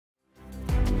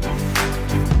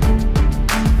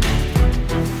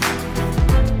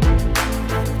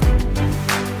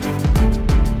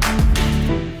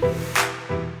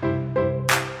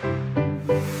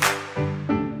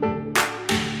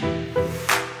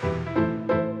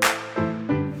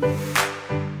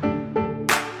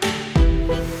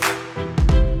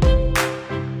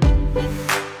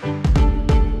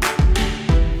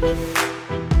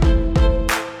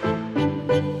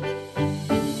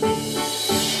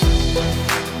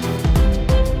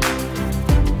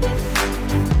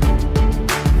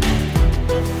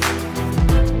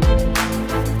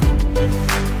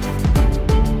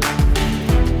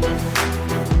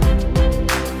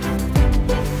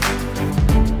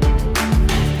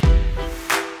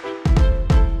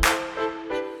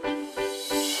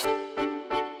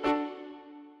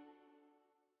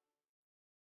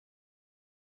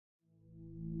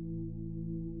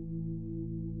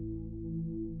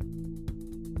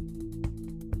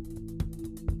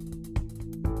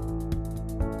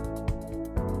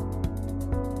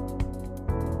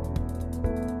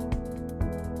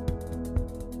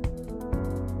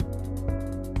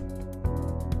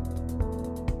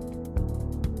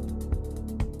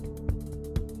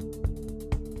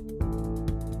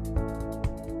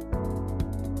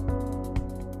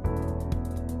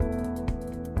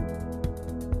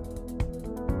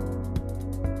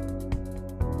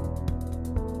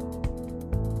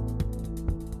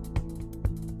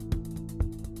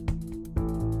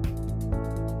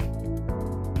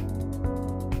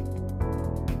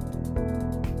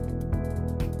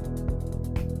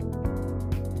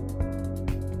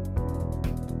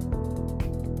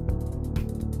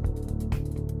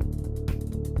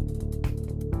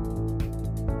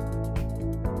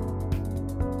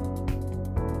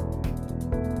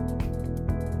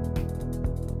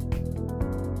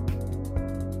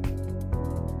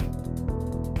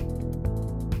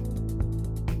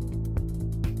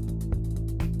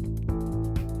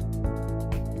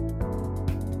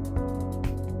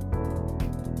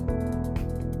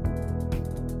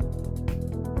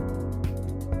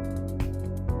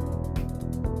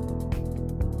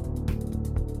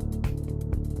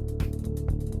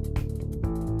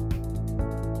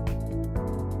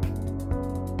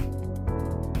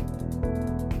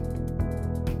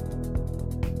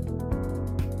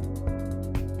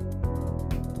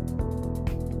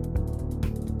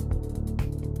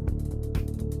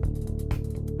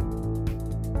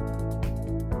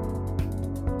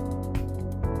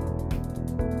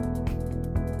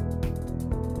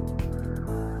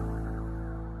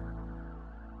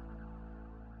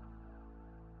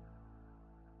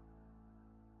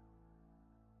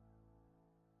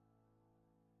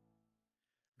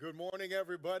Good morning,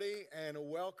 everybody, and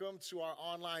welcome to our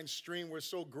online stream. We're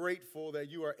so grateful that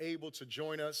you are able to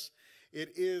join us.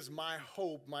 It is my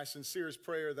hope, my sincerest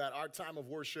prayer, that our time of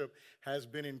worship has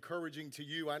been encouraging to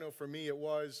you. I know for me it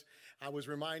was. I was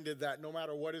reminded that no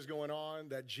matter what is going on,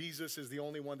 that Jesus is the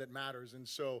only one that matters. And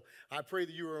so I pray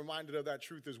that you were reminded of that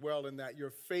truth as well, and that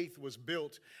your faith was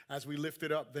built as we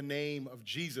lifted up the name of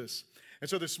Jesus. And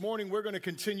so this morning, we're going to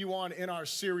continue on in our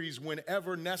series,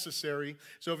 Whenever Necessary.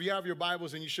 So if you have your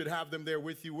Bibles, and you should have them there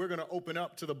with you, we're going to open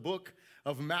up to the book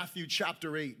of Matthew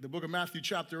chapter 8. The book of Matthew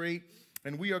chapter 8,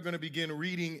 and we are going to begin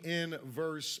reading in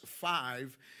verse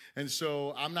 5. And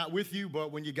so I'm not with you,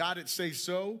 but when you got it, say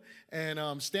so.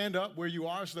 And stand up where you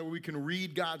are so that we can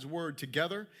read God's word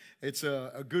together. It's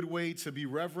a good way to be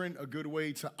reverent, a good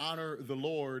way to honor the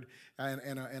Lord,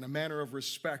 and a manner of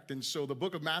respect. And so the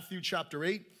book of Matthew chapter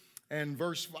 8, and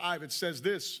verse 5, it says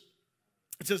this.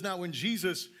 It says, "Now when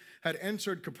Jesus had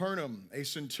entered Capernaum, a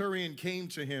centurion came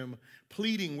to him,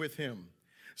 pleading with him,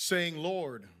 saying,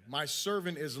 'Lord, my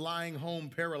servant is lying home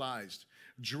paralyzed,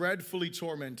 dreadfully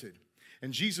tormented.'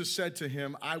 And Jesus said to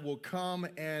him, 'I will come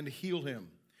and heal him.'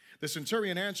 The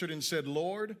centurion answered and said,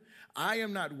 'Lord, I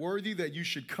am not worthy that you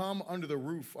should come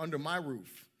under my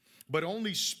roof, but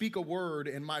only speak a word,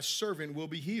 and my servant will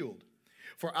be healed.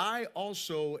 For I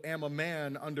also am a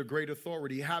man under great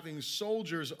authority, having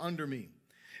soldiers under me.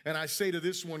 And I say to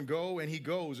this one, go, and he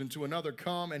goes, and to another,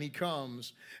 come, and he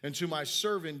comes, and to my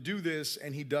servant, do this,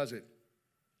 and he does it.'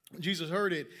 When Jesus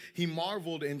heard it, he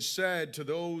marveled and said to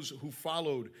those who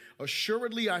followed,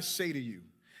 'Assuredly I say to you,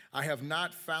 I have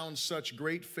not found such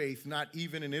great faith, not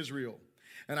even in Israel.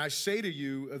 And I say to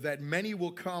you that many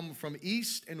will come from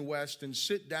east and west and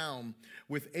sit down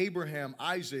with Abraham,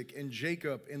 Isaac, and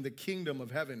Jacob in the kingdom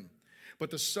of heaven. But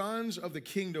the sons of the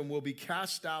kingdom will be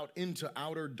cast out into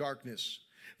outer darkness.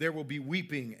 There will be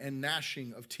weeping and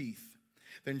gnashing of teeth.'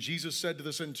 Then Jesus said to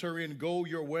the centurion, 'Go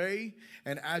your way,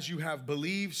 and as you have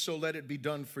believed, so let it be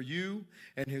done for you.'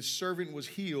 And his servant was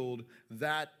healed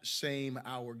that same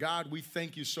hour." God, we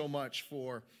thank you so much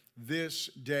for this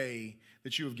day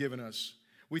that you have given us.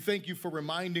 We thank you for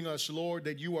reminding us, Lord,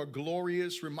 that you are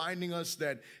glorious, reminding us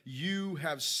that you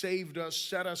have saved us,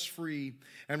 set us free,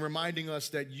 and reminding us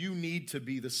that you need to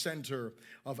be the center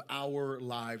of our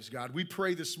lives, God. We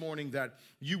pray this morning that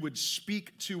you would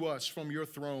speak to us from your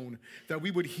throne, that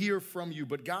we would hear from you.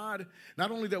 But God, not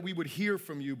only that we would hear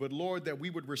from you, but Lord, that we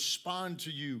would respond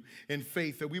to you in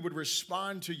faith, that we would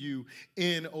respond to you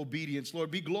in obedience.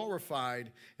 Lord, be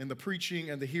glorified in the preaching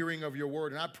and the hearing of your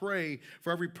word. And I pray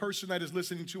for every person that is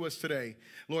listening to us today,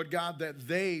 Lord God, that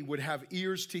they would have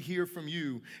ears to hear from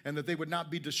you, and that they would not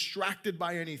be distracted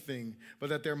by anything, but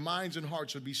that their minds and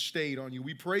hearts would be stayed on you.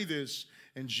 We pray this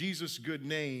in Jesus' good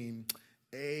name.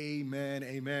 Amen,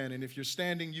 amen. And if you're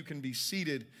standing, you can be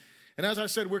seated. And as I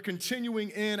said, we're continuing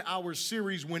in our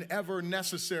series, Whenever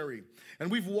Necessary.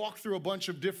 And we've walked through a bunch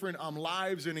of different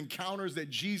lives and encounters that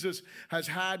Jesus has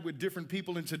had with different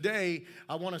people. And today,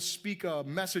 I want to speak a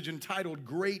message entitled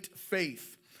Great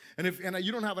Faith. And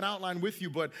you don't have an outline with you,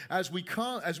 but as we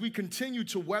continue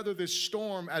to weather this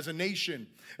storm as a nation,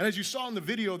 and as you saw in the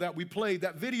video that we played,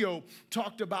 that video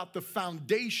talked about the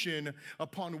foundation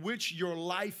upon which your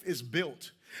life is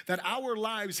built. That our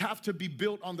lives have to be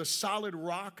built on the solid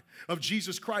rock of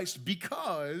Jesus Christ,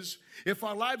 because if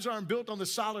our lives aren't built on the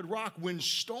solid rock, when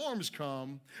storms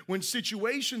come, when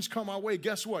situations come our way,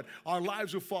 guess what? Our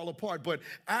lives will fall apart. But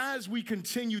as we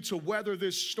continue to weather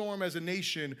this storm as a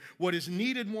nation, what is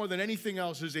needed more than anything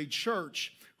else is a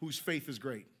church whose faith is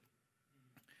great.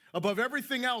 Above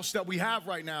everything else that we have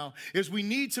right now is we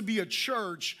need to be a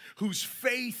church whose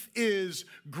faith is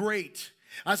great.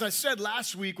 As I said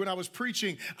last week when I was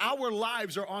preaching, our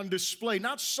lives are on display,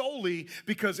 not solely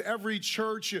because every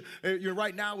church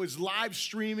right now is live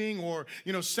streaming or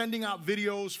sending out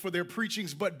videos for their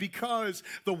preachings, but because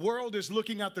the world is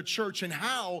looking at the church and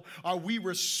how are we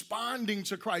responding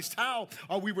to Christ? How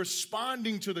are we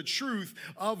responding to the truth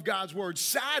of God's word?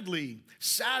 Sadly,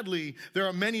 there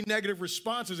are many negative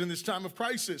responses in this time of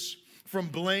crisis. From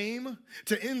blame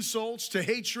to insults to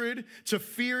hatred to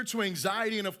fear to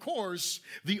anxiety, and of course,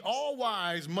 the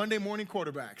all-wise Monday morning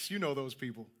quarterbacks. You know those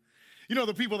people. You know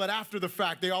the people that after the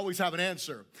fact, they always have an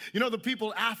answer. You know the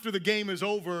people after the game is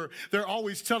over, they're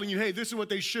always telling you, hey, this is what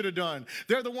they should have done.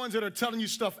 They're the ones that are telling you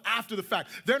stuff after the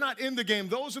fact. They're not in the game.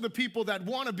 Those are the people that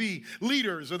want to be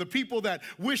leaders, or the people that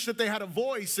wish that they had a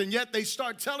voice, and yet they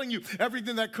start telling you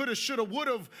everything that could have, should have, would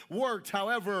have worked.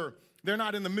 However, they're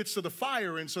not in the midst of the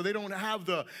fire, and so they don't have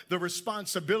the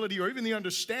responsibility or even the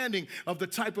understanding of the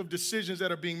type of decisions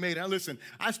that are being made. Now listen,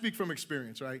 I speak from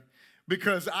experience, right?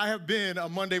 because I have been a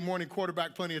Monday morning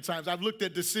quarterback plenty of times. I've looked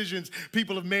at decisions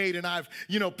people have made and I've,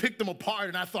 picked them apart,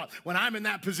 and I thought, when I'm in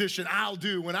that position, I'll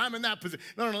do. When I'm in that position,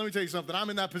 no, let me tell you something. I'm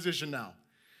in that position now.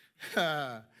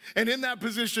 And in that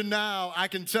position now, I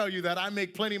can tell you that I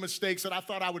make plenty of mistakes that I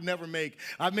thought I would never make.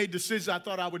 I've made decisions I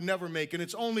thought I would never make. And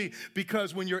it's only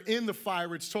because when you're in the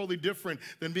fire, it's totally different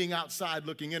than being outside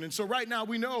looking in. And so right now,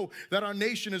 we know that our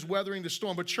nation is weathering the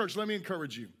storm. But church, let me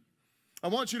encourage you. I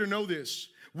want you to know this.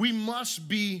 We must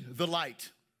be the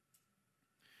light.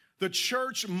 The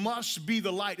church must be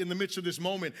the light in the midst of this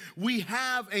moment. We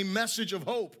have a message of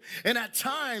hope. And at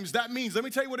times that means, let me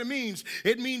tell you what it means.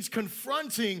 It means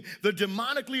confronting the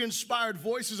demonically inspired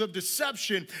voices of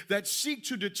deception that seek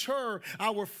to deter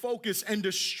our focus and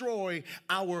destroy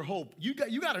our hope. You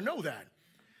got to know that.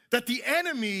 That the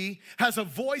enemy has a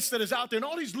voice that is out there, and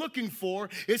all he's looking for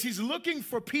is he's looking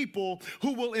for people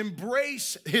who will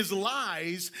embrace his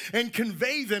lies and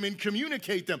convey them and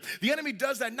communicate them. The enemy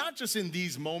does that not just in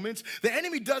these moments. The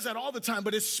enemy does that all the time,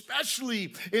 but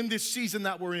especially in this season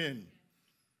that we're in.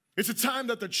 It's a time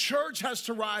that the church has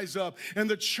to rise up, and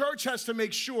the church has to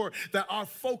make sure that our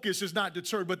focus is not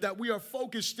deterred, but that we are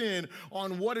focused in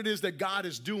on what it is that God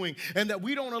is doing, and that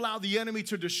we don't allow the enemy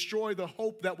to destroy the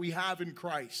hope that we have in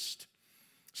Christ.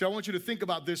 See, I want you to think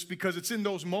about this, because it's in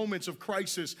those moments of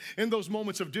crisis, in those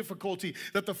moments of difficulty,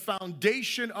 that the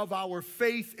foundation of our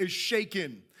faith is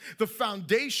shaken. The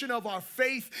foundation of our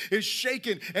faith is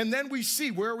shaken. And then we see,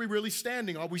 where are we really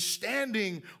standing? Are we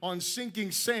standing on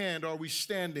sinking sand? Or are we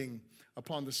standing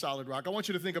upon the solid rock? I want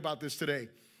you to think about this today.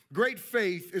 Great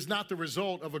faith is not the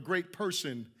result of a great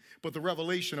person, but the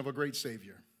revelation of a great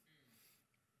Savior.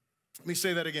 Let me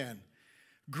say that again.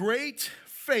 Great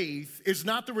faith is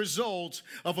not the result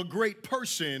of a great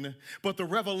person, but the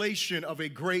revelation of a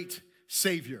great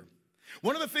Savior.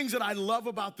 One of the things that I love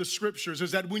about the scriptures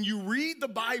is that when you read the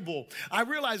Bible, I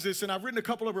realize this, and I've written a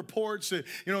couple of reports, in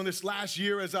this last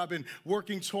year as I've been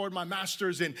working toward my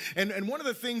master's, and one of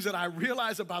the things that I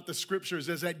realize about the scriptures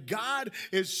is that God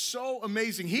is so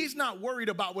amazing. He's not worried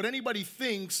about what anybody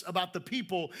thinks about the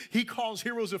people he calls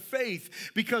heroes of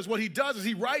faith, because what he does is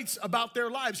he writes about their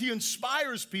lives. He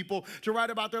inspires people to write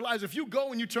about their lives. If you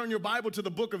go and you turn your Bible to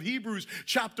the book of Hebrews,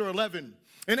 chapter 11,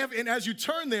 and as you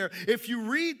turn there, if you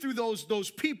read through those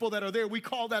people that are there, we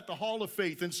call that the Hall of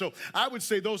Faith. And so I would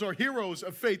say those are heroes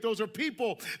of faith. Those are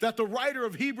people that the writer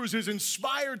of Hebrews is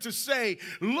inspired to say,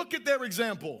 look at their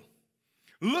example.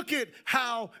 Look at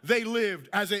how they lived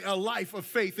as a life of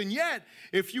faith. And yet,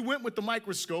 if you went with the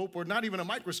microscope, or not even a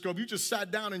microscope, you just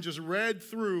sat down and just read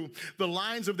through the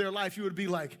lines of their life, you would be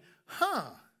like,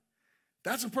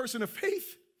 that's a person of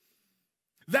faith?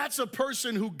 That's a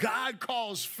person who God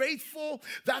calls faithful.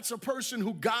 That's a person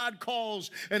who God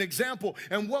calls an example.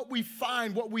 And what we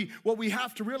find, what we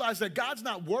have to realize, that God's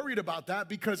not worried about that,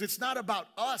 because it's not about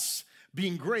us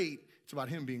being great. It's about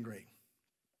him being great.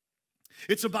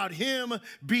 It's about him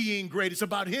being great. It's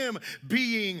about him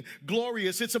being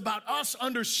glorious. It's about us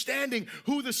understanding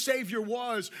who the Savior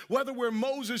was, whether we're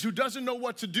Moses, who doesn't know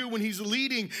what to do when he's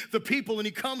leading the people and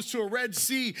he comes to a Red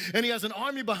Sea and he has an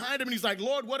army behind him and he's like,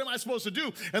 Lord, what am I supposed to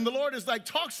do? And the Lord is like,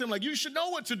 talks to him like, you should know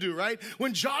what to do, right?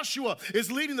 When Joshua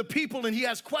is leading the people and he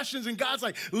has questions and God's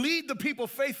like, lead the people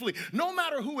faithfully. No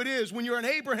matter who it is, when you're an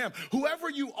Abraham,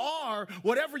 whoever you are,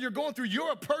 whatever you're going through,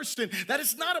 you're a person that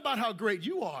it's not about how great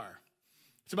you are.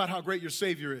 It's about how great your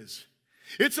Savior is.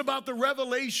 It's about the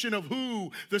revelation of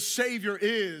who the Savior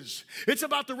is. It's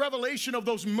about the revelation of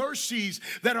those mercies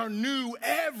that are new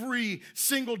every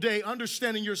single day.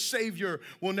 Understanding your Savior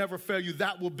will never fail you.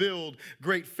 That will build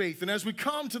great faith. And as we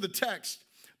come to the text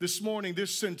this morning,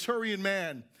 this centurion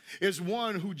man is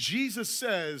one who Jesus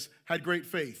says had great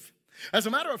faith. As a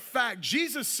matter of fact,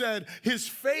 Jesus said his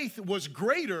faith was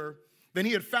greater than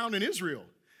he had found in Israel.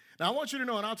 Now, I want you to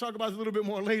know, and I'll talk about it a little bit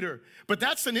more later, but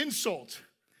that's an insult,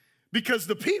 because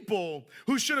the people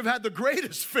who should have had the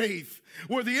greatest faith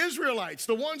were the Israelites,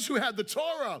 the ones who had the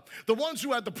Torah, the ones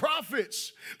who had the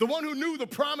prophets, the one who knew the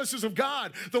promises of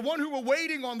God, the one who were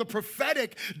waiting on the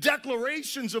prophetic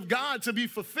declarations of God to be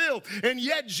fulfilled. And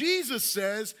yet Jesus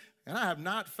says, and I have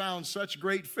not found such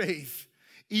great faith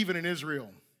even in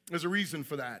Israel. There's a reason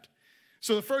for that.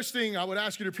 So the first thing I would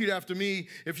ask you to repeat after me,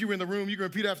 if you're in the room, you can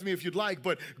repeat after me if you'd like,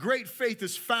 but great faith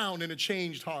is found in a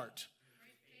changed heart.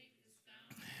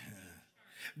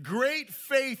 great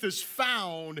faith is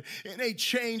found in a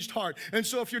changed heart. And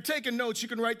so if you're taking notes, you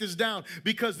can write this down,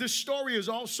 because this story is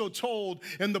also told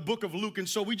in the book of Luke. And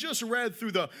so we just read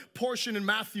through the portion in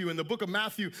Matthew, in the book of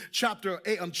Matthew, chapter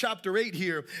 8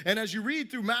 here. And as you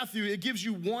read through Matthew, it gives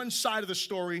you one side of the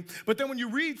story. But then when you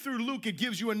read through Luke, it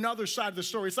gives you another side of the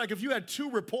story. It's like if you had two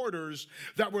reporters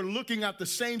that were looking at the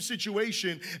same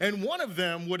situation, and one of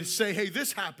them would say, hey,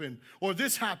 this happened, or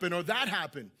that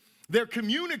happened. They're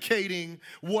communicating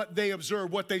what they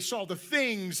observed, what they saw, the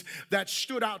things that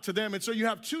stood out to them. And so you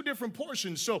have two different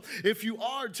portions. So if you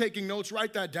are taking notes,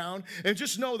 write that down. And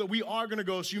just know that we are going to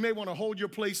go. So you may want to hold your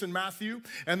place in Matthew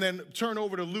and then turn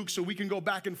over to Luke so we can go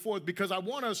back and forth, because I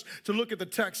want us to look at the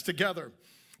text together.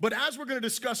 But as we're going to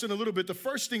discuss in a little bit, the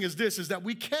first thing is this, is that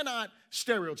we cannot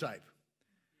stereotype.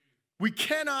 We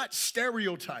cannot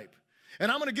stereotype. And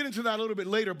I'm going to get into that a little bit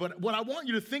later, but what I want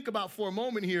you to think about for a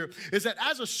moment here is that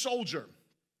as a soldier,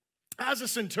 as a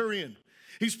centurion,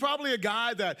 he's probably a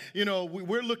guy that, you know,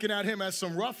 we're looking at him as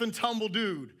some rough and tumble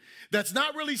dude that's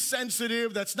not really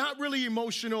sensitive, that's not really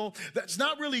emotional, that's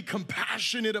not really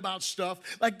compassionate about stuff.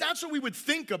 Like, that's what we would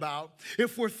think about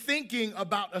if we're thinking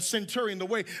about a centurion. The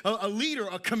way a leader,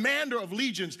 a commander of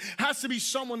legions has to be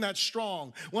someone that's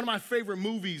strong. One of my favorite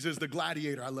movies is The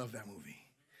Gladiator. I love that movie.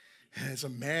 It's a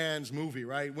man's movie,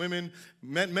 right?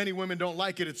 Many women don't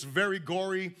like it. It's very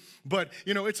gory, but,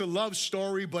 you know, it's a love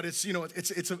story, but it's, you know,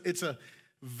 it's a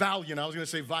valiant. I was going to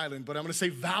say violent, but I'm going to say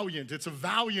valiant. It's a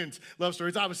valiant love story.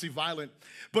 It's obviously violent.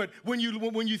 But when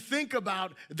you think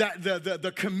about that,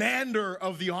 the commander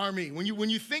of the army, when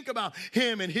you think about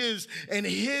him and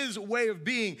his way of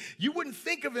being, you wouldn't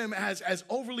think of him as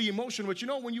overly emotional. But, you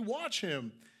know, when you watch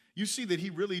him, you see that he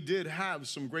really did have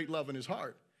some great love in his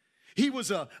heart. He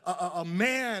was a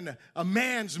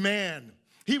man's man.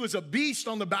 He was a beast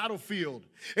on the battlefield,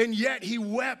 and yet he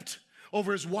wept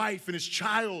over his wife and his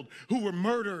child who were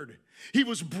murdered. He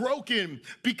was broken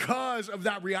because of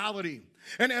that reality.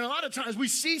 And a lot of times we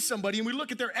see somebody and we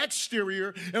look at their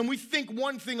exterior and we think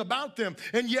one thing about them,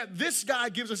 and yet this guy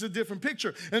gives us a different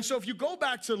picture. And so if you go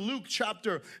back to Luke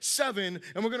chapter 7,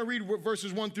 and we're going to read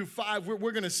verses 1 through 5,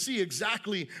 we're going to see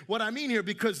exactly what I mean here,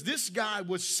 because this guy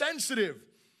was sensitive.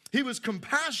 He was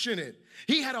compassionate.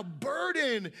 He had a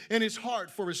burden in his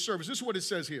heart for his service. This is what it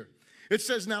says here. It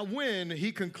says, now when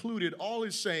he concluded all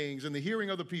his sayings in the hearing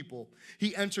of the people,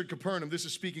 he entered Capernaum. This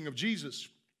is speaking of Jesus.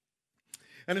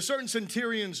 And a certain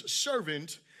centurion's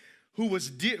servant who was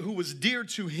dear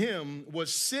to him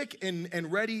was sick and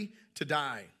ready to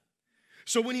die.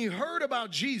 So when he heard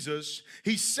about Jesus,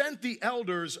 he sent the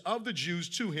elders of the Jews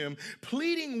to him,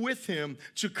 pleading with him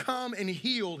to come and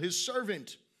heal his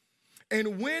servant.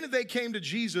 And when they came to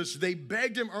Jesus, they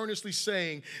begged him earnestly,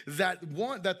 saying that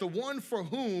the one for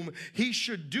whom he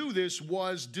should do this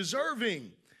was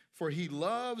deserving, for he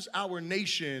loves our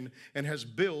nation and has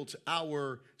built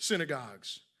our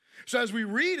synagogues. So as we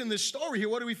read in this story here,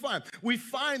 what do we find? We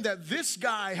find that this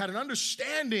guy had an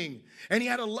understanding and he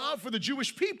had a love for the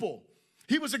Jewish people.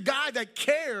 He was a guy that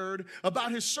cared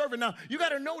about his servant. Now, you got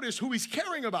to notice who he's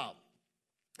caring about.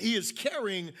 He is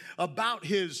caring about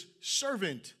his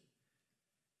servant.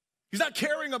 He's not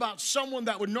caring about someone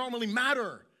that would normally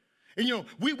matter. And, you know,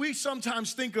 we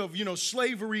sometimes think of, you know,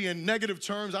 slavery in negative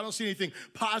terms. I don't see anything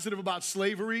positive about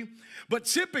slavery. But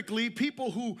typically,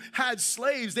 people who had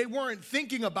slaves, they weren't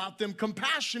thinking about them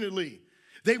compassionately.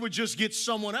 They would just get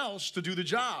someone else to do the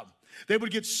job. They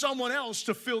would get someone else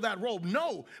to fill that role.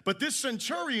 No, but this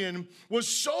centurion was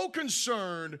so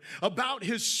concerned about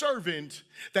his servant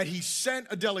that he sent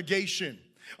a delegation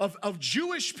of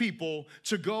Jewish people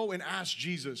to go and ask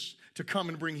Jesus to come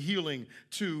and bring healing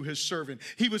to his servant.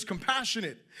 He was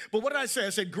compassionate. But what did I say? I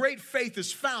said great faith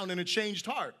is found in a changed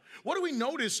heart. What do we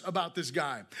notice about this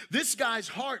guy? This guy's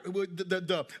heart,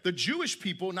 the Jewish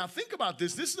people, now think about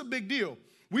this. This is a big deal.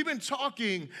 We've been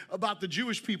talking about the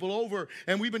Jewish people over,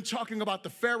 and we've been talking about the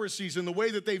Pharisees and the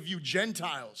way that they view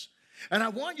Gentiles. And I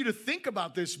want you to think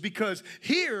about this, because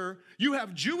here you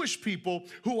have Jewish people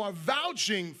who are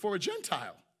vouching for a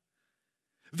Gentile.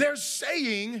 They're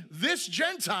saying this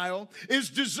Gentile is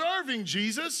deserving,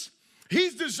 Jesus.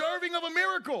 He's deserving of a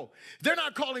miracle. They're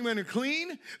not calling him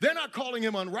unclean. They're not calling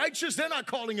him unrighteous. They're not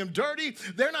calling him dirty.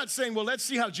 They're not saying, well, let's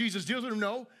see how Jesus deals with him.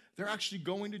 No, they're actually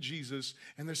going to Jesus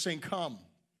and they're saying, come,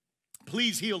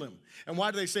 please heal him. And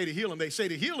why do they say to heal him? They say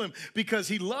to heal him because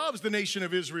he loves the nation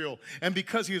of Israel and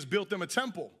because he has built them a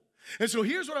temple. And so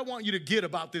here's what I want you to get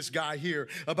about this guy here,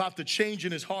 about the change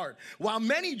in his heart. While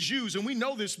many Jews, and we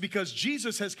know this because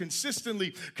Jesus has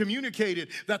consistently communicated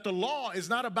that the law is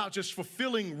not about just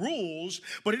fulfilling rules,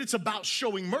 but it's about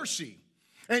showing mercy.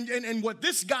 And what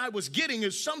this guy was getting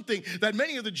is something that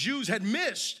many of the Jews had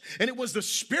missed. And it was the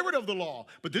spirit of the law.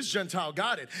 But this Gentile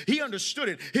got it. He understood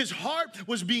it. His heart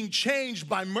was being changed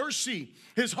by mercy.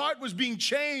 His heart was being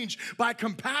changed by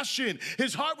compassion.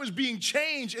 His heart was being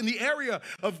changed in the area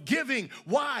of giving.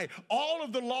 Why? All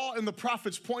of the law and the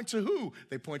prophets point to who?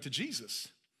 They point to Jesus.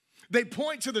 They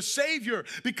point to the Savior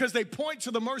because they point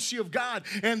to the mercy of God.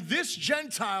 And this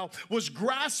Gentile was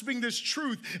grasping this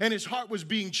truth and his heart was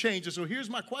being changed. And so here's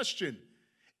my question.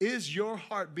 Is your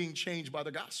heart being changed by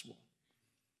the gospel?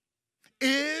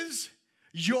 Is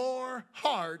your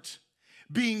heart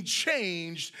being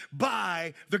changed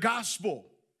by the gospel?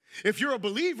 If you're a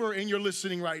believer and you're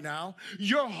listening right now,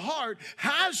 your heart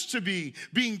has to be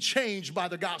being changed by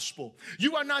the gospel.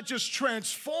 You are not just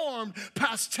transformed,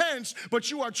 past tense,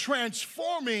 but you are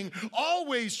transforming,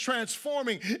 always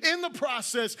transforming in the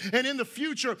process and in the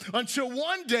future until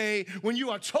one day when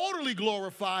you are totally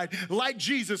glorified like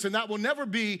Jesus, and that will never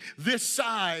be this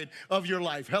side of your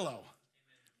life. Hello.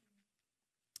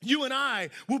 You and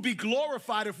I will be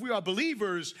glorified if we are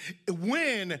believers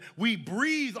when we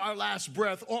breathe our last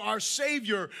breath or our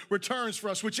Savior returns for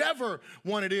us, whichever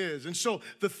one it is. And so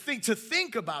the thing to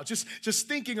think about, just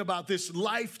thinking about this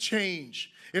life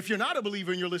change. If you're not a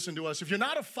believer and you're listening to us, if you're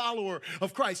not a follower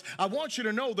of Christ, I want you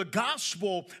to know the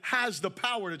gospel has the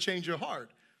power to change your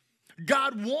heart.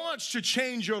 God wants to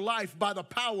change your life by the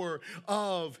power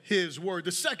of his word.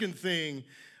 The second thing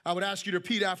I would ask you to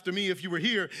repeat after me if you were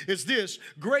here is this: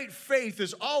 great faith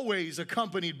is always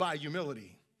accompanied by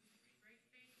humility.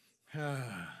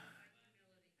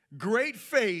 Great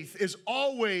faith is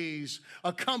always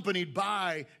accompanied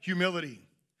by humility.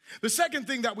 The second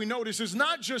thing that we notice is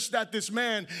not just that this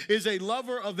man is a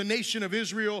lover of the nation of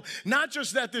Israel, not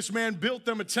just that this man built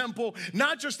them a temple,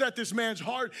 not just that this man's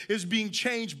heart is being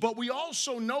changed, but we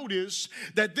also notice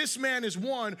that this man is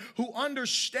one who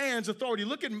understands authority.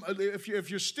 Look at, if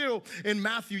you're still in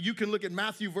Matthew, you can look at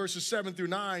Matthew verses 7 through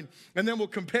 9, and then we'll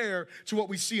compare to what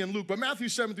we see in Luke. But Matthew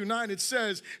 7 through 9, it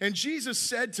says, "And Jesus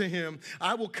said to him,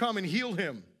 I will come and heal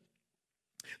him.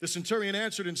 The centurion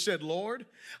answered and said, Lord,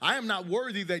 I am not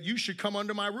worthy that you should come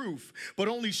under my roof, but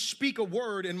only speak a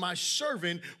word and my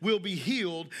servant will be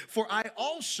healed. For I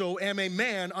also am a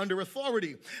man under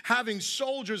authority, having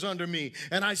soldiers under me.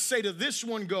 And I say to this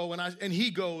one, go, and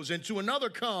he goes, and to another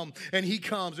come, and he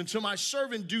comes, and to my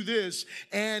servant do this,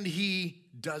 and he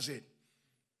does it."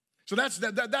 So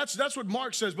that's what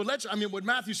Mark says, but what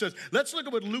Matthew says. Let's look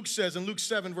at what Luke says in Luke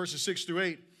 7, verses 6 through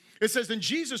 8. It says, "Then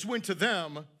Jesus went to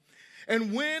them,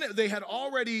 and when they were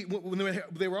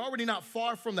already not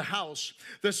far from the house,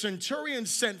 the centurion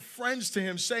sent friends to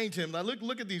him, saying to him," now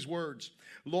look at these words,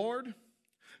 "Lord,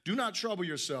 do not trouble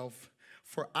yourself,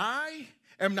 for I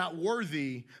am not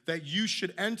worthy that you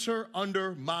should enter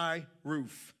under my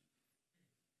roof.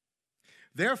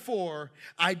 Therefore,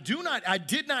 I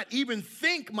did not even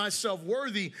think myself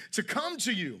worthy to come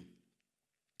to you.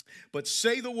 But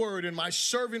say the word, and my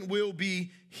servant will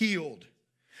be healed."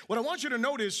 What I want you to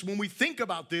notice when we think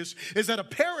about this is that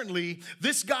apparently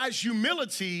this guy's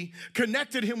humility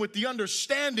connected him with the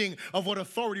understanding of what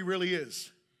authority really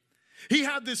is. He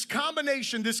had this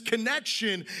combination, this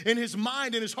connection in his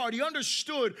mind and his heart. He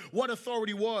understood what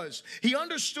authority was. He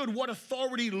understood what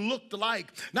authority looked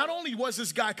like. Not only was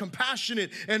this guy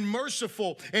compassionate and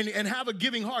merciful and have a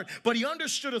giving heart, but he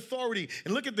understood authority.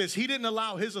 And look at this. He didn't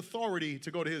allow his authority to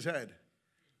go to his head.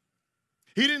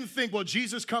 He didn't think, well,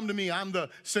 Jesus, come to me. I'm the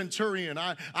centurion.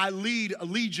 I lead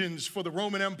legions for the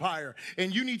Roman Empire,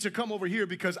 and you need to come over here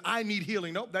because I need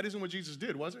healing. Nope, that isn't what Jesus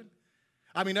did, was it?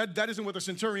 I mean, that isn't what the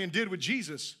centurion did with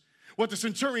Jesus. What the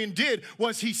centurion did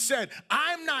was he said,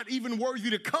 I'm not even worthy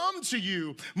to come to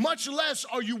you, much less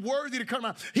are you worthy to come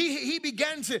out. He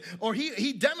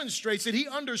demonstrates that he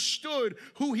understood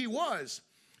who he was.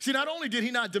 See, not only did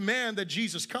he not demand that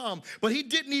Jesus come, but he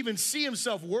didn't even see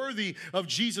himself worthy of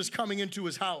Jesus coming into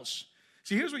his house.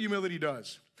 See, here's what humility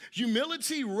does.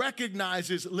 Humility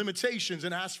recognizes limitations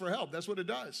and asks for help. That's what it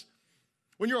does.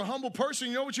 When you're a humble person,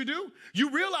 you know what you do?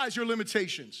 You realize your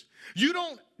limitations. You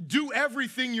don't do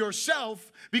everything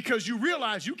yourself because you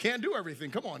realize you can't do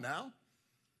everything. Come on now.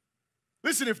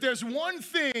 Listen, if there's one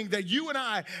thing that you and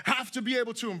I have to be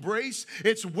able to embrace,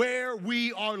 it's where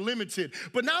we are limited.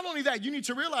 But not only that, you need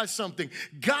to realize something.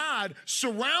 God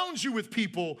surrounds you with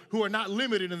people who are not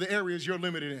limited in the areas you're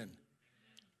limited in.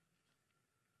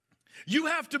 You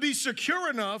have to be secure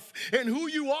enough in who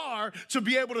you are to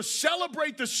be able to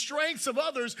celebrate the strengths of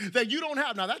others that you don't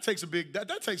have. Now, that takes a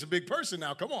big person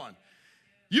now. Come on.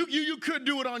 You could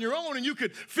do it on your own and you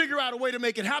could figure out a way to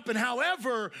make it happen.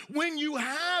 However, when you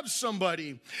have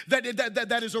somebody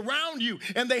that is around you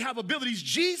and they have abilities,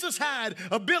 Jesus had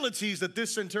abilities that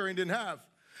this centurion didn't have.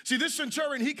 See, this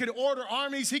centurion, he could order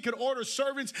armies, he could order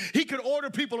servants, he could order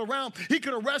people around, he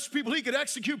could arrest people, he could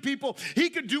execute people,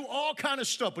 he could do all kind of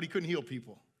stuff, but he couldn't heal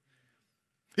people.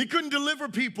 He couldn't deliver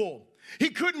people. He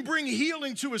couldn't bring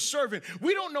healing to his servant.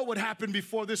 We don't know what happened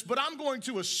before this, but I'm going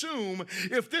to assume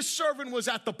if this servant was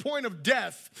at the point of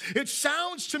death, it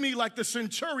sounds to me like the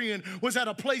centurion was at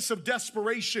a place of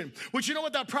desperation. Which, you know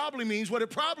what that probably means? What it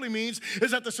probably means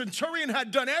is that the centurion had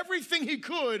done everything he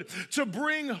could to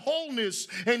bring wholeness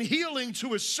and healing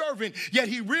to his servant, yet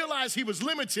he realized he was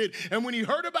limited. And when he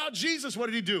heard about Jesus, what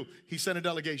did he do? He sent a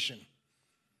delegation.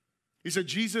 He said,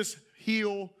 Jesus,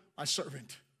 heal my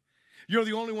servant. You're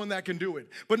the only one that can do it.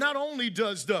 But not only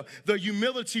does the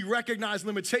humility recognize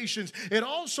limitations, it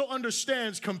also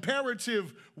understands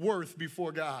comparative worth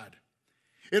before God.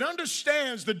 It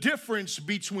understands the difference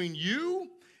between you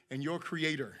and your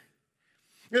Creator.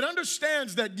 It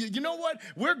understands that, you know what?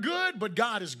 We're good, but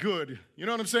God is good. You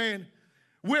know what I'm saying?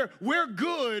 We're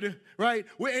good, right?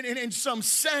 We're in some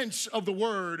sense of the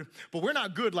word, but we're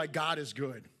not good like God is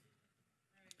good.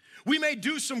 We may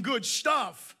do some good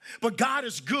stuff, but God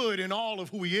is good in all of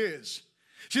who he is.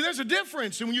 See, there's a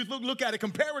difference when you look at it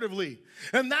comparatively.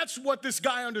 And that's what this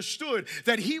guy understood,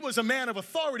 that he was a man of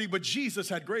authority, but Jesus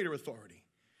had greater authority.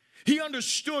 He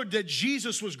understood that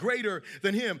Jesus was greater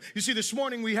than him. You see, this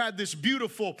morning we had this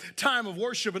beautiful time of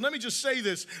worship. And let me just say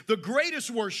this, the greatest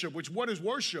worship, what is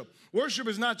worship? Worship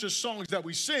is not just songs that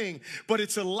we sing, but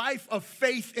it's a life of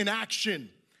faith in action.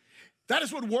 That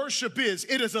is what worship is.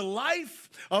 It is a life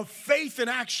of faith in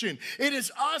action. It is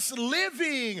us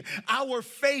living our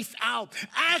faith out,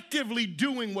 actively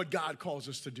doing what God calls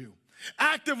us to do,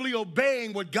 actively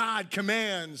obeying what God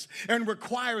commands and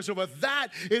requires of us. That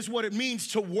is what it means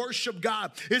to worship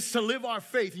God, is to live our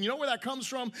faith. And you know where that comes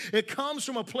from? It comes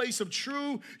from a place of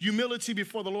true humility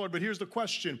before the Lord. But here's the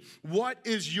question. What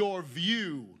is your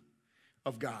view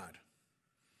of God?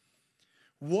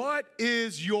 What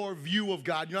is your view of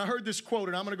God? You know, I heard this quote,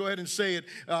 and I'm going to go ahead and say it.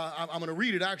 I'm going to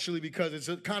read it, actually, because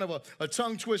it's kind of a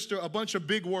tongue twister, a bunch of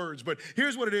big words. But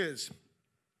here's what it is.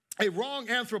 A wrong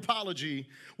anthropology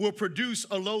will produce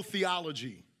a low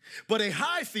theology, but a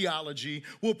high theology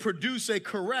will produce a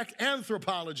correct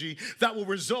anthropology that will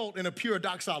result in a pure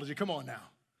doxology. Come on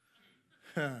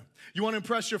now. You want to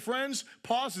impress your friends?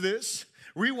 Pause this.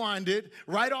 Rewind it,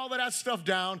 write all of that stuff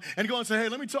down, and go and say, hey,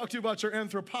 let me talk to you about your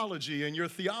anthropology and your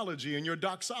theology and your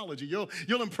doxology.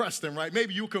 You'll impress them, right?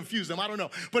 Maybe you'll confuse them. I don't know.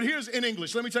 But here's in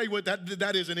English. Let me tell you what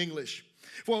that is in English.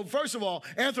 Well, first of all,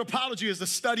 anthropology is the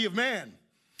study of man.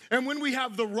 And when we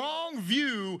have the wrong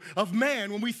view of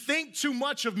man, when we think too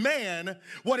much of man,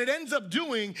 what it ends up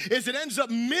doing is it ends up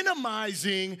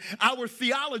minimizing our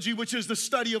theology, which is the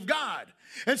study of God.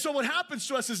 And so what happens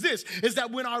to us is this, is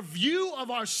that when our view of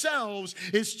ourselves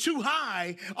is too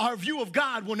high, our view of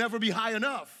God will never be high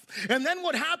enough. And then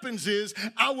what happens is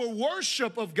our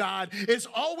worship of God is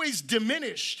always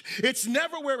diminished. It's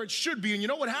never where it should be. And you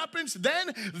know what happens?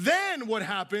 Then what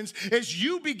happens is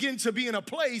you begin to be in a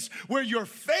place where your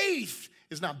faith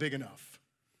is not big enough.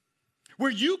 Where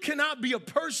you cannot be a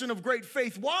person of great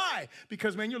faith. Why?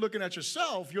 Because, man, you're looking at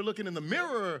yourself. You're looking in the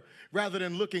mirror rather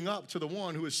than looking up to the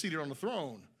one who is seated on the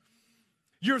throne.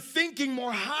 You're thinking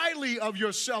more highly of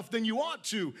yourself than you ought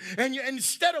to. And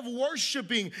instead of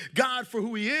worshiping God for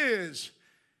who he is,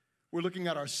 we're looking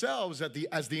at ourselves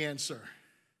as the answer.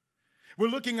 We're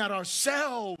looking at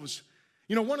ourselves.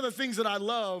 You know, one of the things that I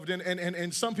loved,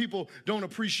 and some people don't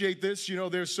appreciate this. You know,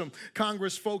 there's some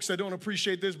Congress folks that don't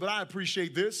appreciate this, but I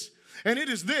appreciate this. And it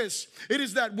is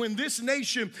that when this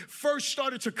nation first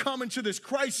started to come into this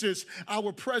crisis,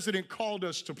 our president called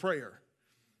us to prayer.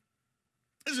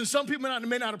 Listen, some people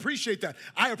may not appreciate that.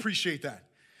 I appreciate that.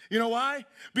 You know why?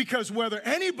 Because whether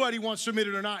anybody wants to admit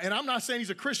it or not, and I'm not saying he's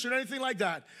a Christian or anything like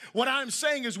that, what I'm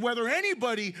saying is whether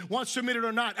anybody wants to admit it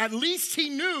or not, at least he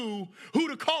knew who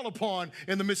to call upon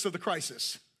in the midst of the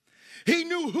crisis. He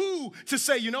knew who to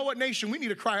say, you know what, nation, we need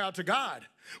to cry out to God.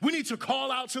 We need to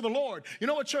call out to the Lord. You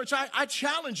know what, church? I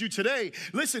challenge you today.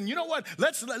 Listen, you know what?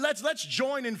 Let's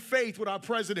join in faith with our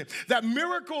president that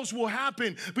miracles will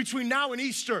happen between now and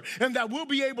Easter, and that we'll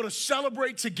be able to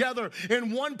celebrate together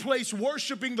in one place,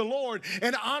 worshiping the Lord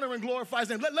and honor and glorify his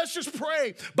name. Let's just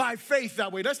pray by faith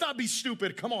that way. Let's not be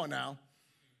stupid. Come on now.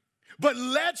 But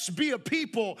let's be a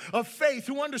people of faith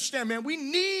who understand, man, we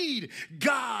need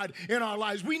God in our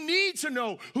lives. We need to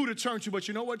know who to turn to. But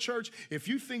you know what, church? If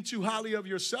you think too highly of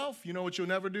yourself, you know what you'll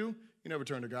never do? You never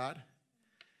turn to God.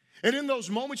 And in those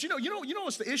moments, you know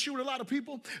what's the issue with a lot of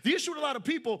people? The issue with a lot of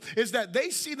people is that they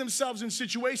see themselves in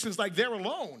situations like they're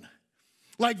alone.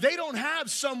 Like they don't have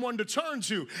someone to turn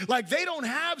to. Like they don't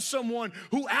have someone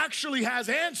who actually has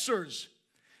answers.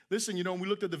 Listen, when we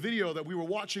looked at the video that we were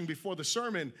watching before the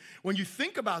sermon, when you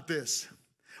think about this,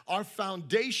 our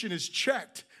foundation is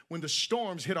checked when the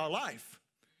storms hit our life.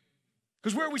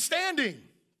 Because where are we standing?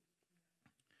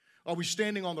 Are we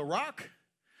standing on the rock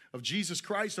of Jesus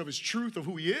Christ, of his truth, of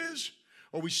who he is?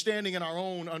 Or are we standing in our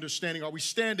own understanding? Are we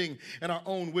standing in our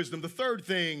own wisdom? The third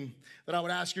thing that I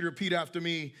would ask you to repeat after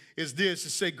me is this, to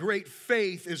say great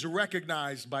faith is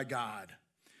recognized by God.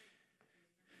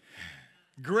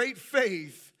 Great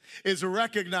faith is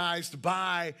recognized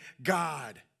by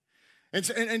God.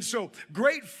 And so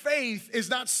great faith is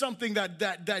not something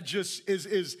that just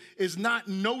is not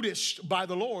noticed by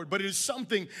the Lord, but it is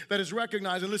something that is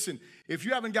recognized. And listen, if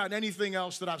you haven't gotten anything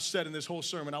else that I've said in this whole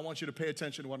sermon, I want you to pay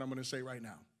attention to what I'm going to say right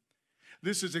now.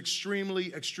 This is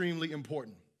extremely, extremely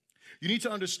important. You need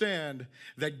to understand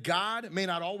that God may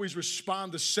not always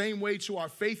respond the same way to our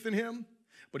faith in him,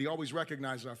 but he always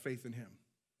recognizes our faith in him.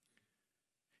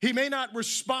 He may not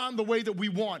respond the way that we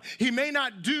want. He may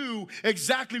not do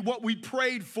exactly what we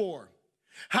prayed for.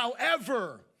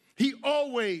 However, he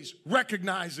always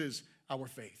recognizes our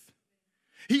faith.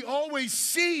 He always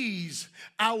sees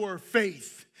our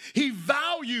faith. He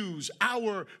values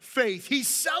our faith. He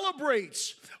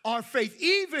celebrates our faith,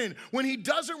 even when he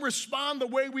doesn't respond the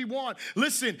way we want.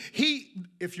 Listen,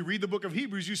 if you read the book of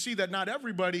Hebrews, you see that not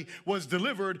everybody was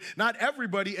delivered. Not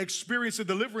everybody experienced the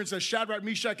deliverance that Shadrach,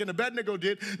 Meshach, and Abednego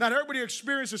did. Not everybody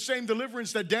experienced the same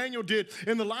deliverance that Daniel did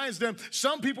in the lion's den.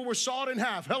 Some people were sawed in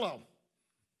half. Hello.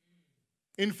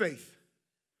 In faith.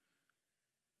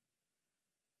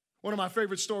 One of my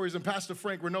favorite stories, and Pastor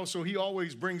Frank Reynoso, he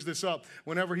always brings this up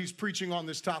whenever he's preaching on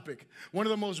this topic. One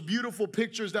of the most beautiful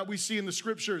pictures that we see in the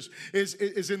scriptures is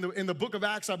in the book of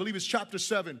Acts, I believe it's chapter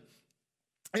 7.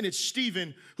 And it's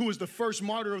Stephen, who was the first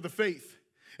martyr of the faith.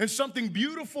 And something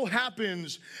beautiful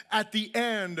happens at the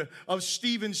end of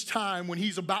Stephen's time when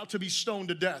he's about to be stoned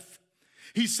to death.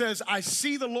 He says, I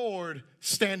see the Lord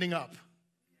standing up.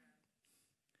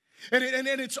 And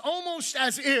it's almost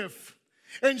as if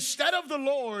instead of the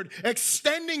Lord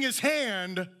extending his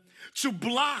hand to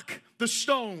block the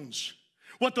stones,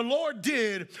 what the Lord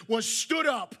did was stood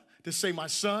up to say, my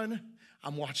son,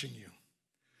 I'm watching you.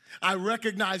 I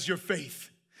recognize your faith.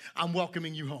 I'm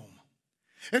welcoming you home.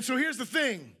 And so here's the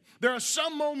thing. There are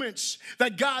some moments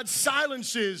that God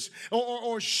silences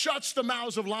or shuts the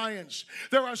mouths of lions.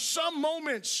 There are some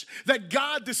moments that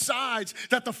God decides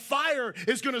that the fire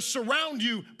is going to surround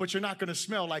you, but you're not going to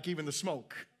smell like even the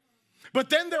smoke. But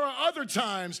then there are other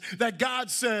times that God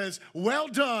says, well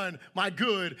done, my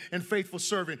good and faithful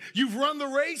servant. You've run the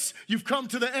race. You've come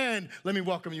to the end. Let me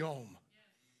welcome you home.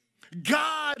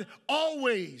 God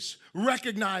always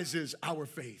recognizes our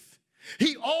faith.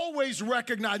 He always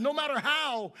recognizes, no matter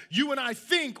how you and I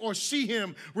think or see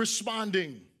him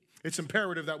responding. It's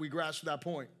imperative that we grasp that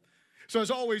point. So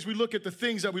as always, we look at the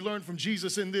things that we learned from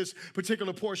Jesus in this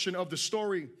particular portion of the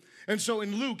story. And so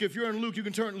in Luke, if you're in Luke, you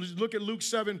can look at Luke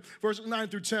 7, verses 9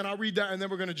 through 10. I'll read that, and then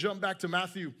we're going to jump back to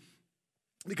Matthew,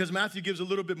 because Matthew gives a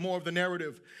little bit more of the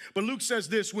narrative. But Luke says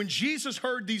this, when Jesus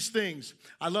heard these things,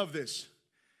 I love this.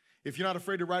 If you're not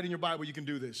afraid to write in your Bible, you can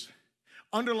do this.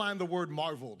 Underline the word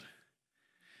marveled.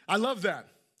 I love that.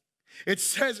 It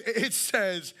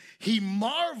says he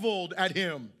marveled at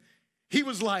him. He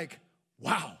was like,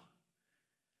 wow.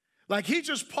 Like he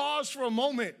just paused for a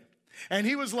moment, and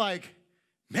he was like,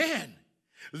 man,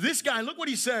 this guy, look what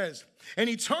he says. And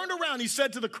he turned around, he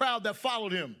said to the crowd that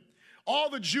followed him, all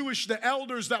the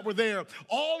elders that were there,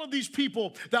 all of these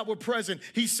people that were present,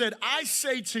 he said, I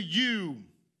say to you,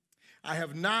 I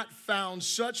have not found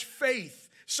such faith,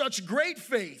 such great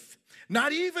faith,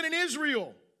 not even in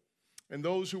Israel. And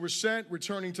those who were sent,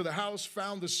 returning to the house,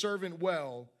 found the servant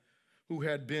well who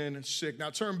had been sick. Now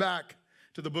turn back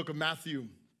to the book of Matthew,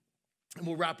 and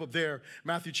we'll wrap up there,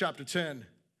 Matthew chapter 10.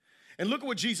 And look at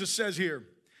what Jesus says here.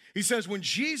 He says, when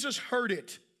Jesus heard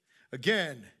it,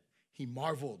 again, he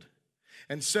marveled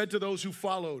and said to those who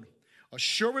followed,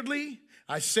 assuredly,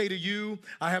 I say to you,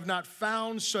 I have not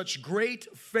found such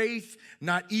great faith,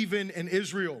 not even in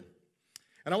Israel.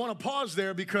 And I want to pause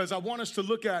there because I want us to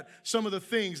look at some of the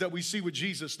things that we see with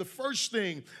Jesus. The first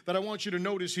thing that I want you to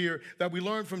notice here that we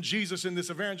learn from Jesus in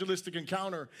this evangelistic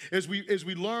encounter is we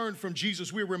learn from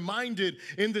Jesus, we're reminded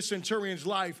in the centurion's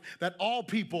life that all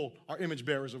people are image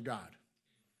bearers of God.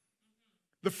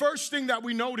 The first thing that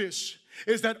we notice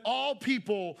is that all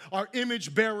people are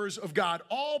image bearers of God.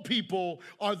 All people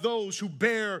are those who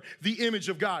bear the image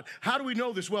of God. How do we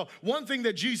know this? Well, one thing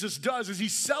that Jesus does is he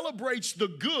celebrates the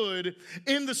good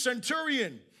in the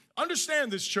centurion.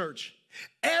 Understand this, church.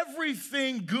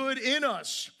 Everything good in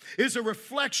us is a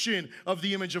reflection of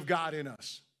the image of God in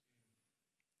us.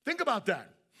 Think about that.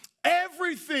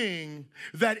 Everything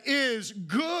that is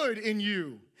good in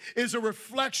you is a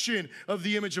reflection of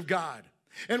the image of God.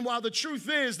 And while the truth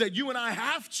is that you and I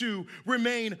have to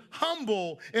remain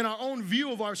humble in our own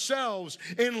view of ourselves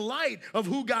in light of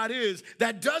who God is,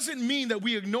 that doesn't mean that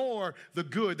we ignore the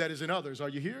good that is in others. Are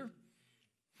you here?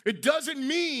 It doesn't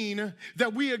mean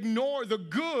that we ignore the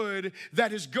good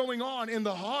that is going on in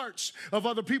the hearts of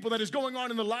other people, that is going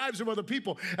on in the lives of other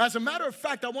people. As a matter of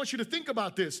fact, I want you to think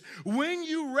about this. When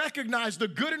you recognize the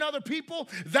good in other people,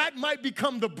 that might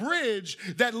become the bridge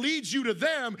that leads you to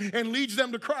them and leads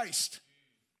them to Christ.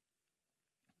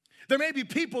 There may be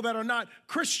people that are not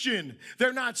Christian,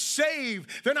 they're not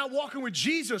saved, they're not walking with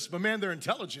Jesus, but man, they're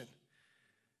intelligent.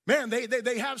 Man,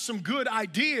 they have some good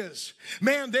ideas.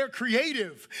 Man, they're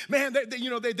creative. Man,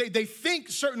 they think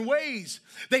certain ways.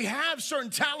 They have certain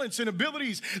talents and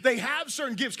abilities. They have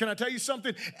certain gifts. Can I tell you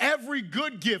something? Every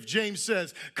good gift, James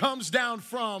says, comes down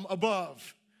from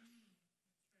above.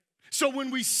 So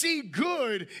when we see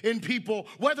good in people,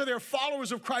 whether they're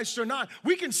followers of Christ or not,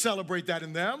 we can celebrate that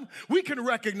in them. We can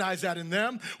recognize that in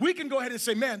them. We can go ahead and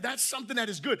say, man, that's something that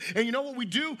is good. And you know what we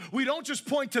do? We don't just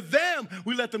point to them.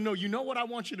 We let them know, you know what I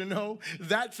want you to know?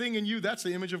 That thing in you, that's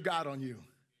the image of God on you.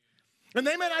 And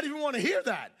they may not even want to hear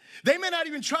that. They may not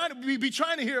even be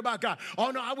trying to hear about God. Oh,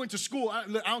 no, I went to school. I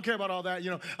don't care about all that.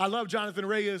 I love Jonathan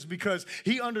Reyes because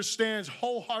he understands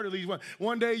wholeheartedly.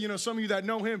 One day, some of you that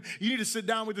know him, you need to sit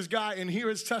down with this guy and hear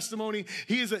his testimony.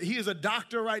 He is a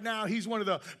doctor right now. He's one of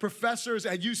the professors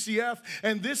at UCF.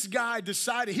 And this guy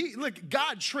decided,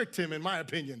 God tricked him, in my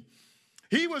opinion.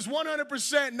 He was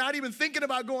 100% not even thinking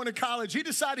about going to college. He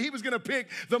decided he was going to pick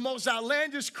the most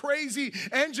outlandish, crazy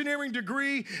engineering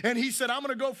degree, and he said, I'm going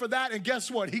to go for that, and guess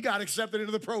what? He got accepted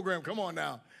into the program. Come on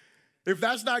now. If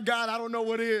that's not God, I don't know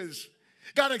what is.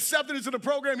 Got accepted into the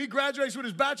program. He graduates with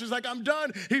his bachelor's like, I'm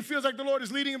done. He feels like the Lord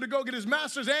is leading him to go get his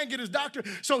master's and get his doctorate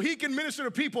so he can minister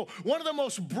to people. One of the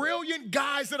most brilliant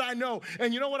guys that I know,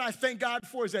 and you know what I thank God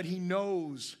for is that he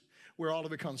knows where all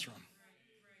of it comes from.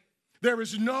 There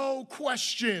is no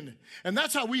question, and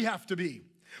that's how we have to be.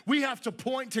 We have to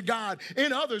point to God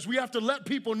in others. We have to let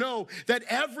people know that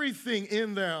everything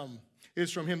in them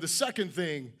is from him. The second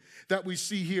thing that we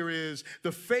see here is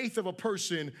the faith of a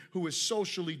person who is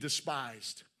socially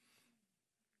despised.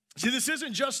 See, this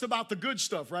isn't just about the good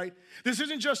stuff, right? This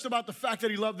isn't just about the fact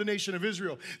that he loved the nation of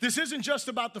Israel. This isn't just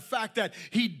about the fact that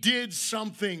he did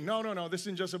something. No. This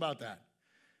isn't just about that.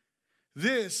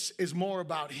 This is more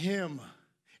about him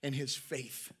and his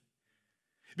faith.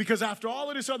 Because after all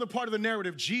of this other part of the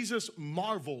narrative, Jesus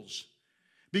marvels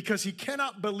because he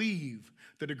cannot believe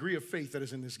the degree of faith that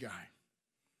is in this guy.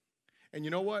 And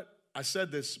you know what? I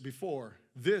said this before.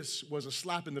 This was a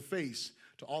slap in the face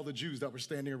to all the Jews that were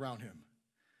standing around him.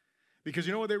 Because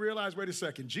you know what they realized? Wait a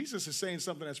second. Jesus is saying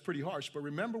something that's pretty harsh. But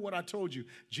remember what I told you.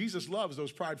 Jesus loves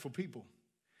those prideful people.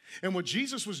 And what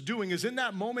Jesus was doing is in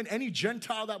that moment, any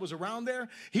Gentile that was around there,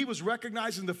 he was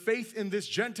recognizing the faith in this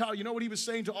Gentile. You know what he was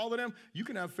saying to all of them? You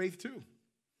can have faith too.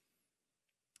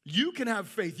 You can have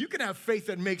faith. You can have faith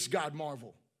that makes God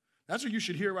marvel. That's what you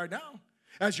should hear right now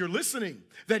as you're listening,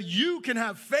 that you can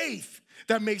have faith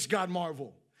that makes God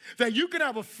marvel. That you can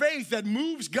have a faith that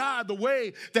moves God the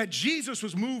way that Jesus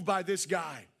was moved by this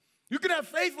guy. You can have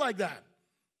faith like that.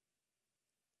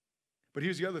 But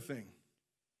here's the other thing.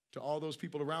 To all those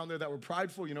people around there that were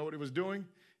prideful, you know what it was doing?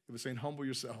 It was saying, humble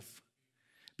yourself.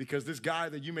 Because this guy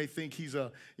that you may think he's a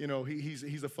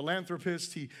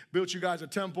philanthropist, he built you guys a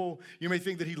temple, you may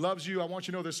think that he loves you. I want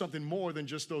you to know there's something more than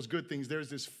just those good things. There's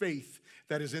this faith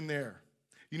that is in there.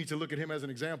 You need to look at him as an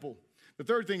example. The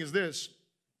third thing is this,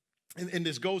 and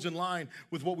this goes in line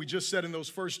with what we just said in those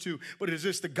first two, but it is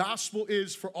this: the gospel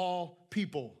is for all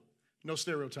people, no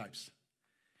stereotypes.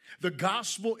 The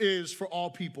gospel is for all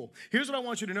people. Here's what I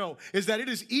want you to know, is that it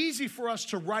is easy for us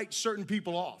to write certain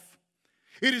people off.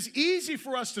 It is easy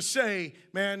for us to say,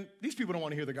 man, these people don't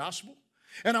want to hear the gospel.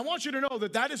 And I want you to know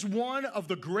that that is one of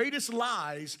the greatest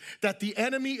lies that the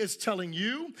enemy is telling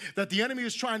you, that the enemy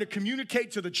is trying to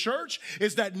communicate to the church,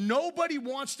 is that nobody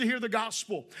wants to hear the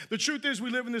gospel. The truth is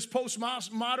we live in this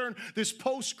postmodern, this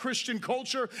post-Christian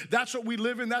culture. That's what we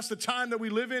live in. That's the time that we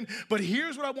live in. But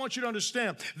here's what I want you to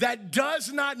understand. That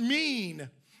does not mean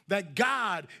that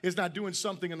God is not doing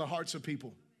something in the hearts of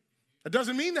people. It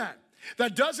doesn't mean that.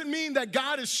 That doesn't mean that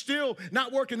God is still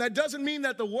not working. That doesn't mean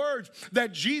that the words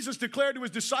that Jesus declared to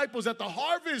his disciples, that the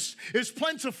harvest is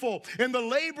plentiful and the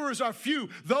laborers are few,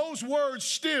 those words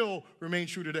still remain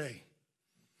true today.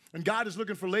 And God is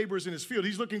looking for laborers in his field.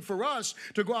 He's looking for us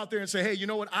to go out there and say, hey, you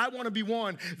know what? I want to be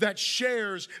one that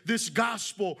shares this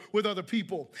gospel with other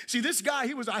people. See, this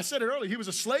guy, I said it earlier, he was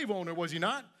a slave owner, was he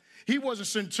not? He was a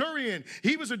centurion.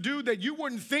 He was a dude that you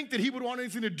wouldn't think that he would want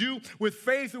anything to do with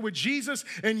faith or with Jesus,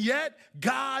 and yet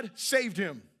God saved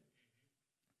him.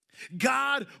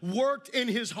 God worked in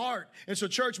his heart. And so,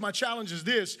 church, my challenge is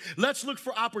this. Let's look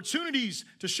for opportunities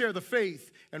to share the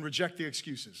faith and reject the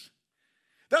excuses.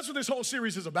 That's what this whole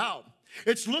series is about.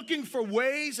 It's looking for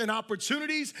ways and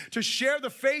opportunities to share the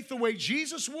faith the way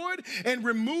Jesus would and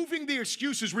removing the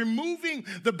excuses, removing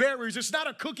the barriers. It's not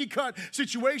a cookie-cut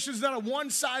situation. It's not a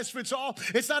one-size-fits-all.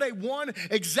 It's not a one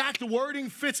exact wording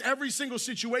fits every single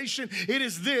situation. It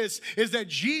is that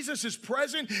Jesus is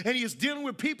present and he is dealing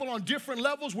with people on different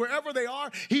levels wherever they are.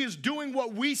 He is doing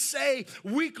what we say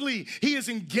weekly. He is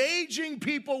engaging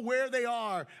people where they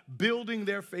are, building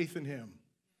their faith in him.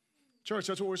 Church,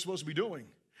 that's what we're supposed to be doing.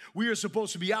 We are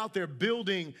supposed to be out there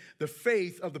building the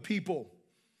faith of the people.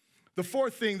 The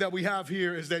fourth thing that we have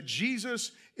here is that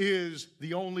Jesus is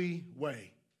the only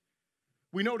way.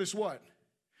 We notice what?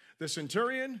 The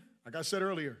centurion, like I said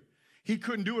earlier, he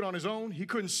couldn't do it on his own. He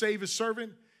couldn't save his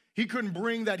servant. He couldn't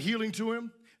bring that healing to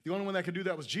him. The only one that could do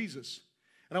that was Jesus.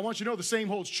 And I want you to know the same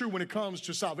holds true when it comes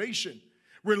to salvation.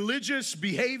 Religious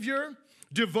behavior,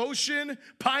 devotion,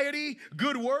 piety,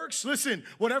 good works. Listen,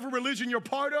 whatever religion you're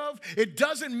part of, it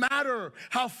doesn't matter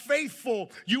how faithful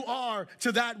you are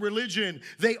to that religion.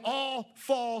 They all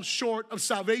fall short of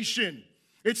salvation.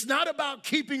 It's not about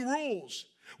keeping rules.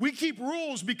 We keep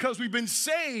rules because we've been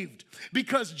saved,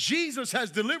 because Jesus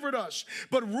has delivered us.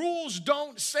 But rules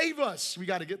don't save us. We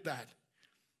got to get that.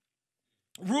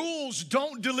 Rules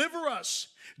don't deliver us.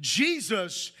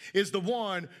 Jesus is the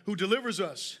one who delivers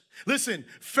us. Listen,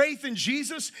 faith in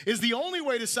Jesus is the only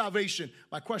way to salvation.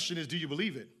 My question is, do you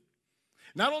believe it?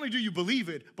 Not only do you believe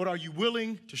it, but are you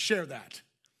willing to share that?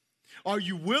 Are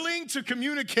you willing to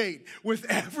communicate with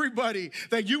everybody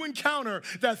that you encounter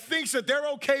that thinks that they're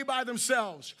okay by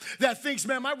themselves, that thinks,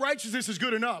 man, my righteousness is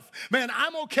good enough. Man,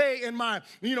 I'm okay in my,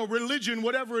 religion,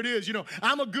 whatever it is.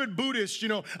 I'm a good Buddhist.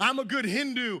 I'm a good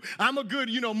Hindu. I'm a good,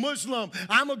 Muslim.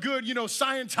 I'm a good,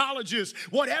 Scientologist.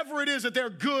 Whatever it is that they're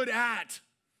good at.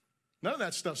 None of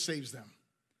that stuff saves them.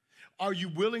 Are you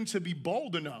willing to be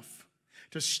bold enough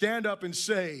to stand up and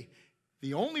say,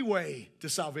 the only way to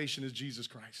salvation is Jesus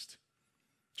Christ?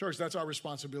 Church, that's our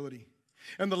responsibility.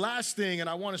 And the last thing, and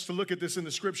I want us to look at this in the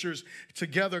scriptures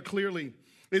together clearly,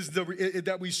 is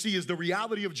that we see is the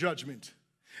reality of judgment.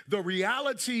 The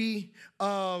reality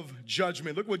of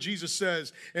judgment. Look what Jesus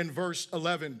says in verse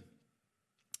 11.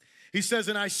 He says,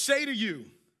 and I say to you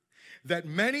that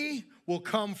many will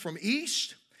come from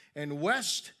east and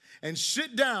west and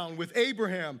sit down with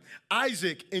Abraham,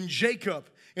 Isaac, and Jacob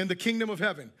in the kingdom of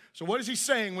heaven. So what is he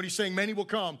saying when he's saying many will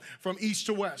come from east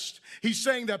to west? He's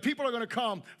saying that people are going to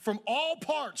come from all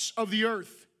parts of the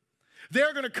earth.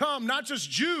 They're going to come, not just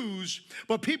Jews,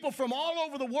 but people from all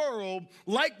over the world,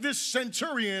 like this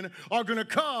centurion, are going to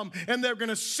come and they're going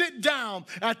to sit down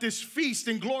at this feast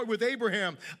in glory with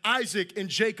Abraham, Isaac, and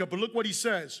Jacob. But look what he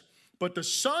says. But the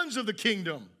sons of the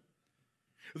kingdom,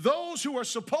 those who are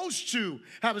supposed to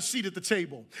have a seat at the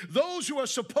table, those who are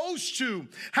supposed to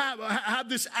have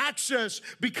this access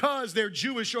because they're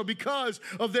Jewish or because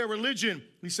of their religion,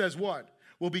 he says what?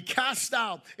 Will be cast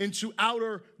out into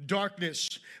outer darkness.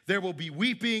 There will be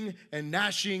weeping and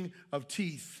gnashing of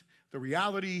teeth. The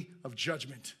reality of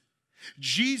judgment.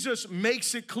 Jesus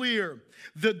makes it clear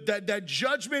that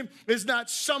judgment is not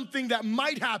something that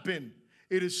might happen.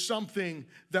 It is something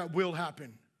that will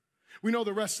happen. We know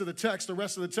the rest of the text. The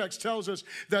rest of the text tells us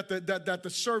that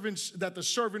the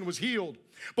servant was healed.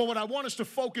 But what I want us to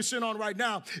focus in on right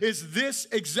now is this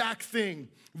exact thing,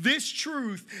 this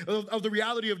truth of the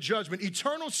reality of judgment.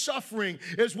 Eternal suffering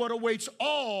is what awaits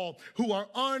all who are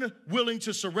unwilling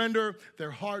to surrender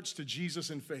their hearts to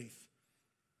Jesus in faith.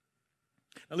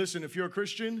 Now listen, if you're a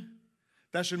Christian,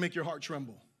 that should make your heart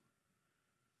tremble.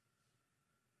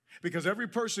 Because every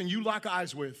person you lock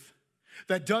eyes with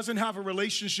that doesn't have a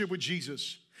relationship with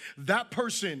Jesus, that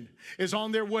person is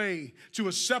on their way to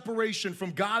a separation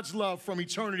from God's love from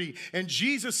eternity. And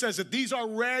Jesus says that these are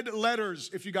red letters,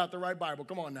 if you got the right Bible.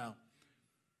 Come on now.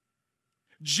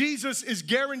 Jesus is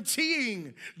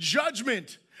guaranteeing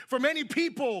judgment for many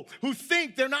people who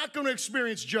think they're not going to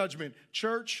experience judgment.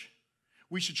 Church,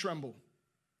 we should tremble.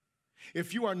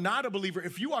 if you are not a believer,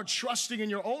 if you are trusting in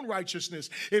your own righteousness,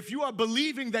 if you are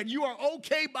believing that you are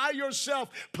okay by yourself,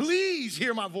 please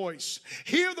hear my voice.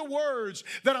 Hear the words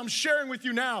that I'm sharing with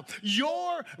you now.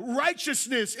 Your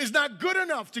righteousness is not good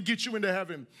enough to get you into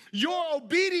heaven. Your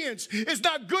obedience is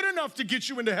not good enough to get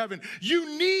you into heaven.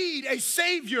 You need a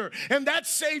Savior, and that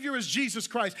Savior is Jesus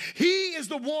Christ. He is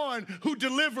the one who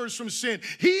delivers from sin.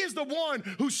 He is the one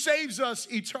who saves us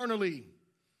eternally.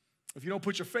 If you don't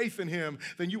put your faith in him,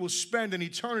 then you will spend an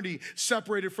eternity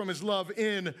separated from his love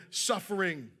in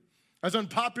suffering. As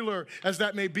unpopular as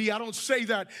that may be, I don't say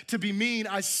that to be mean.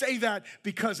 I say that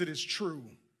because it is true.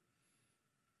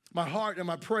 My heart and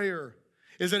my prayer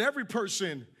is that every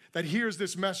person that hears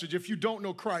this message, if you don't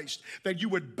know Christ, that you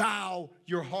would bow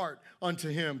your heart unto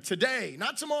him today,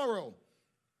 not tomorrow.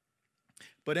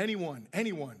 But anyone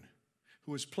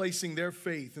who is placing their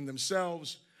faith in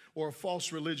themselves or a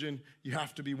false religion, you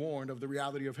have to be warned of the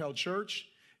reality of hell. Church,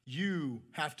 you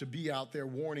have to be out there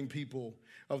warning people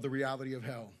of the reality of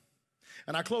hell.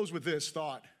 And I close with this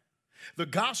thought. The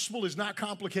gospel is not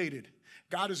complicated.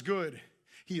 God is good.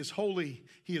 He is holy.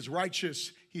 He is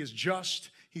righteous. He is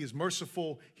just. He is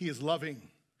merciful. He is loving.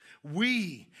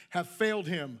 We have failed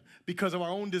him because of our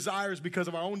own desires, because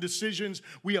of our own decisions.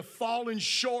 We have fallen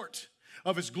short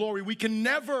of his glory. We can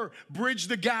never bridge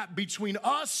the gap between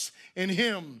us and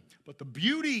him. But the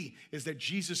beauty is that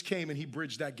Jesus came and he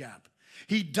bridged that gap.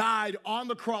 He died on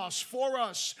the cross for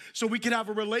us so we could have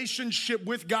a relationship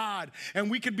with God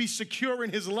and we could be secure in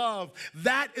his love.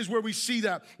 That is where we see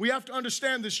that. We have to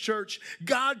understand this, church.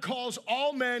 God calls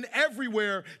all men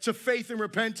everywhere to faith and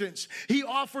repentance. He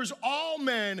offers all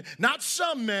men, not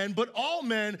some men, but all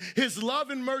men, his love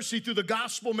and mercy through the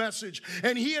gospel message.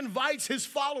 And he invites his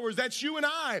followers, that's you and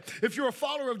I. If you're a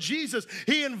follower of Jesus,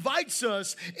 he invites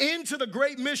us into the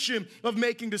great mission of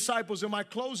making disciples. And my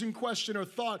closing question or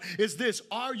thought is this: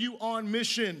 are you on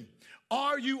mission?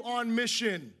 Are you on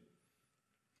mission?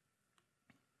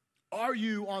 Are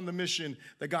you on the mission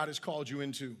that God has called you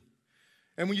into?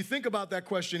 And when you think about that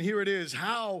question, here it is.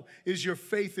 How is your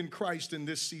faith in Christ in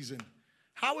this season?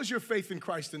 How is your faith in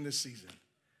Christ in this season?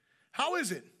 How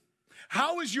is it?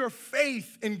 How is your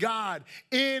faith in God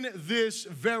in this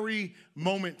very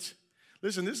moment?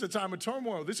 Listen, this is a time of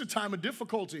turmoil. This is a time of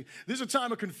difficulty. This is a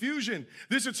time of confusion.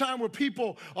 This is a time where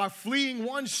people are fleeing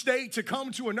one state to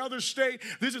come to another state.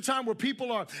 This is a time where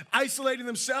people are isolating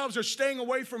themselves or staying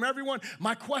away from everyone.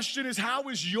 My question is, how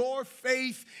is your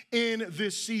faith in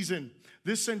this season?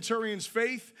 This centurion's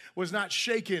faith was not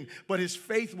shaken, but his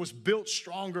faith was built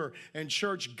stronger. And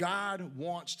church, God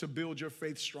wants to build your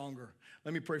faith stronger.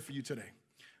 Let me pray for you today.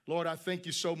 Lord, I thank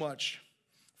you so much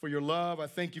for your love. I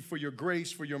thank you for your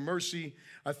grace, for your mercy.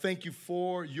 I thank you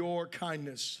for your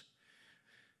kindness.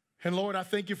 And Lord, I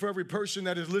thank you for every person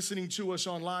that is listening to us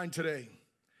online today.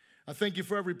 I thank you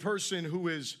for every person who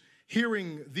is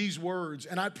hearing these words.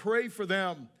 And I pray for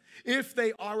them, if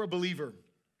they are a believer,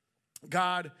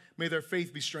 God, may their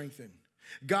faith be strengthened.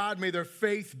 God, may their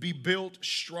faith be built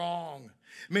strong.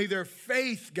 May their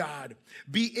faith, God,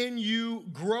 be in you,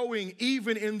 growing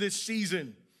even in this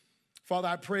season. Father,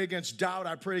 I pray against doubt.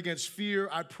 I pray against fear.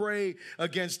 I pray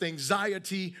against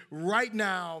anxiety. Right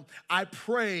now, I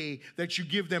pray that you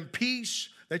give them peace,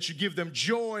 that you give them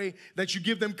joy, that you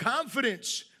give them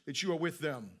confidence that you are with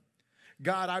them.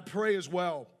 God, I pray as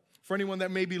well for anyone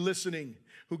that may be listening,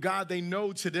 who, God, they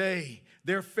know today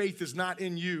their faith is not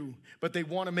in you, but they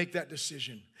want to make that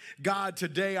decision. God,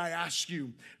 today I ask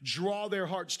you, draw their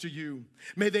hearts to you.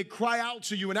 May they cry out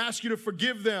to you and ask you to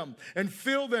forgive them and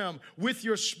fill them with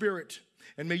your spirit.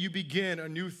 And may you begin a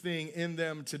new thing in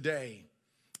them today.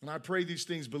 And I pray these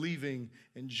things believing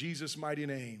in Jesus' mighty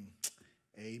name.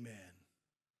 Amen.